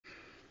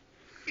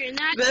And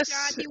that's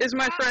This is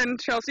my friend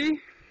Chelsea.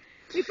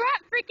 We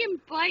brought freaking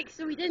bikes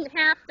so we didn't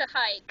have to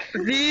hike.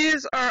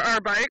 These are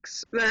our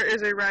bikes. There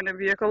is a random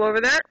vehicle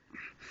over there.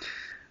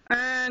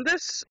 And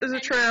this is a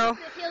trail.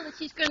 This is the hill that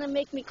she's going to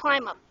make me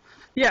climb up.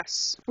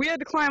 Yes, we had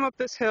to climb up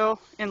this hill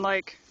in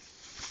like,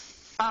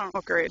 I don't know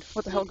what grade,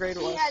 what the hell grade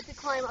it was. She had to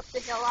climb up the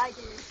hill, I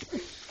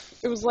didn't.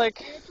 It was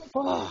like,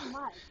 mud.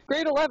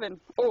 grade 11.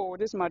 Oh,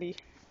 it is muddy.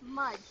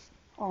 Mud.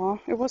 Oh,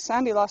 it was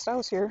sandy last I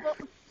was here. Well,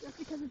 that's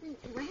because it didn't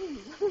rain.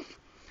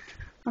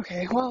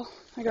 Okay, well,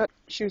 I got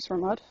shoes for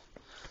mud.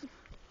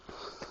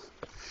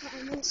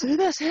 See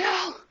this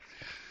hill?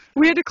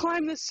 We had to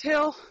climb this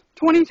hill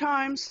 20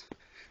 times.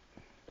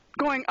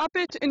 Going up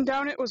it and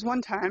down it was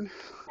one time.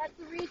 That's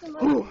the reason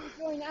why we're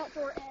going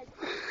outdoor ed.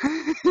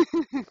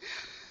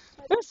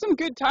 There's some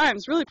good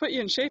times. Really put you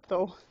in shape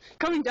though.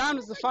 Coming down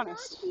is the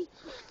funnest. Look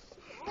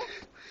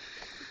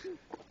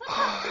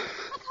how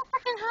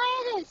freaking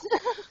high it is.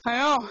 I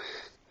know.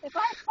 If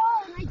I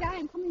fall and I die,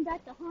 I'm coming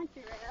back to haunt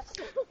your ass.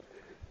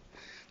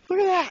 Look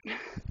at that.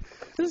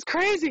 This is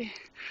crazy.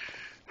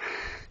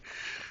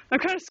 I'm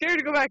kind of scared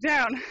to go back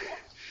down.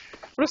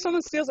 What if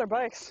someone steals our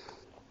bikes?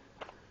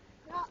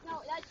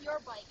 No, that's your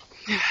bike.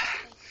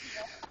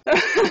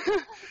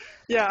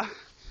 Yeah,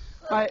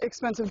 my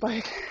expensive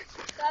bike.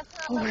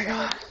 That's Oh my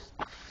god.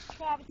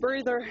 Travis.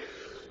 Breather.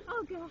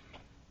 Oh god.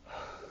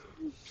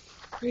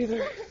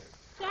 Breather.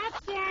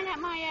 Stop staring at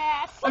my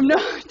ass. I'm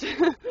not.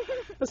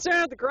 I'm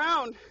staring at the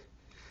ground.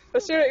 If I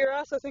stared at your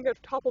ass, I think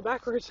I'd topple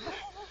backwards.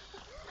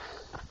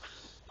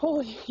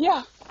 Holy,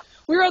 yeah.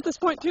 We were at this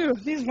point too.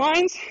 These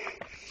vines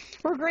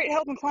were great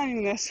help in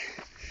climbing this.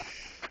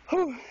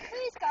 Whew.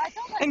 Please, God,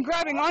 don't let And me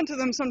grabbing fall. onto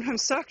them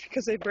sometimes sucked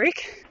because they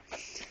break.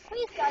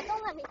 Please, God,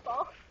 don't let me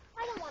fall.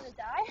 I don't want to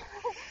die.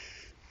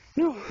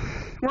 No,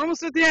 we're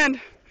almost at the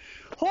end.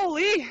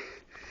 Holy!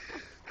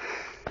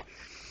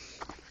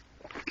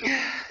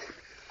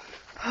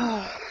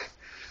 Oh.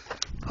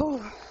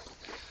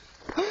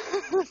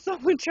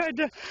 Someone tried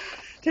to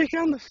take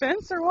down the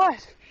fence or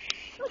what?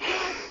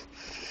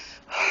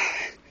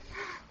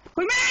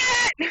 We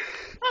made it!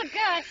 Oh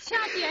God,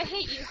 Chelsey, I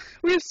hate you.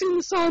 We have seen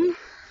the sun.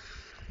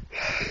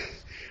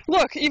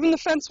 Look, even the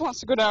fence wants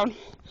to go down.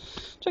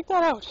 Check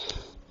that out.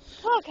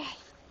 Oh God,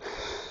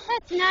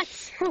 that's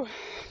nuts. Whew.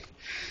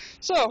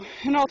 So,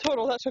 in all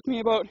total, that took me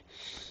about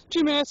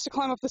 2 minutes to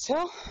climb up this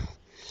hill.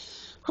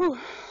 Whew.